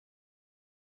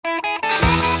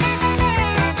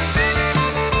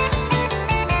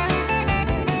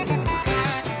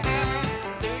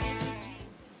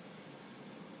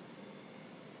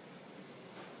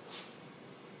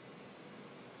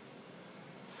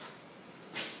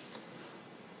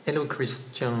Hello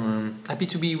Christian, happy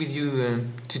to be with you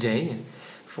today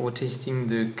for tasting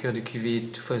the Cœur de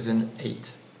Cuvée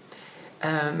 2008.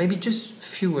 Maybe just a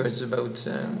few words about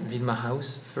Vilmart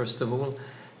House, first of all.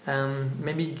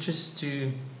 Maybe just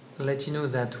to let you know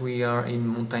that we are in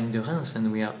Montagne de Reims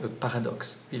and we are a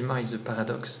paradox. Vilmart is a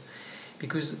paradox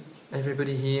because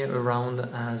everybody here around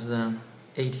has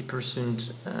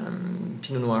 80%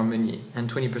 Pinot Noir Meunier and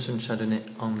 20% Chardonnay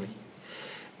only.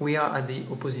 We are at the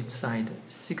opposite side,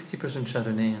 60%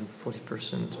 Chardonnay and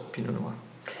 40% Pinot Noir.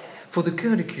 For the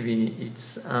Cœur de Cuvée,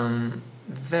 it's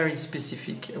very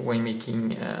specific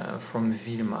winemaking from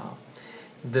Vilmart.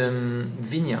 The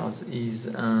vineyards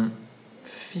is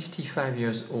 55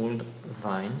 years old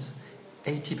vines,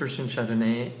 80%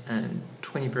 Chardonnay and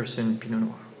 20% Pinot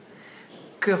Noir.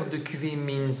 Cœur de Cuvée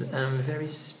means very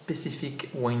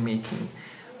specific winemaking.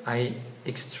 I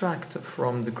extract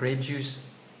from the grape juice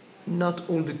not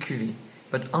all the cuvée,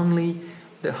 but only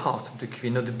the heart of the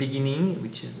cuvée, not the beginning,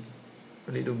 which is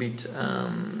a little bit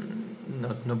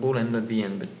not noble and not the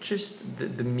end, but just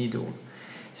the middle.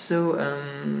 So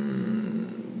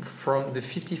from the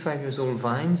 55 years old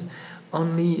vines,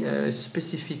 only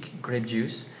specific grape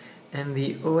juice, and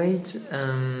the 08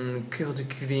 Cœur de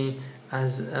Cuvée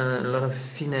has a lot of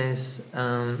finesse,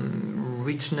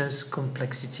 richness,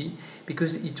 complexity,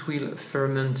 because it will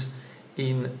ferment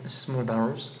in small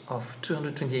barrels of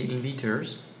 228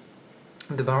 liters.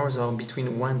 The barrels are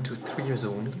between 1 to 3 years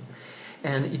old,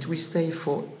 and it will stay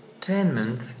for 10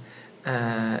 months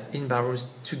in barrels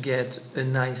to get a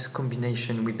nice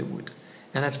combination with the wood.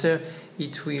 And after,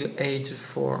 it will age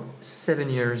for 7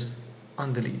 years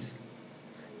on the lees,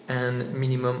 and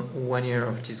minimum 1 year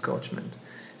of disgorgement.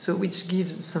 So which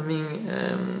gives something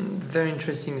very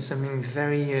interesting, something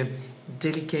very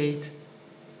delicate,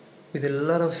 with a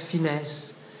lot of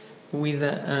finesse, with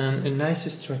a nice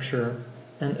structure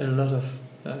and a lot of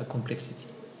complexity.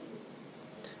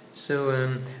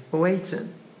 So 08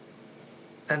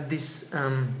 at this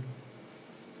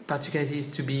particularities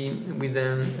to be with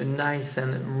a nice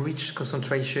and rich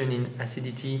concentration in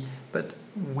acidity, but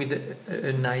with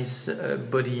a nice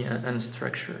body and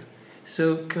structure.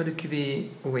 So Cœur de Cuvée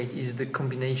 08 is the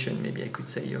combination, maybe I could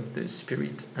say, of the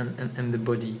spirit and the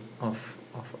body of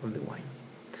the wines.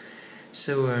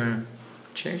 So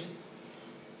cheers.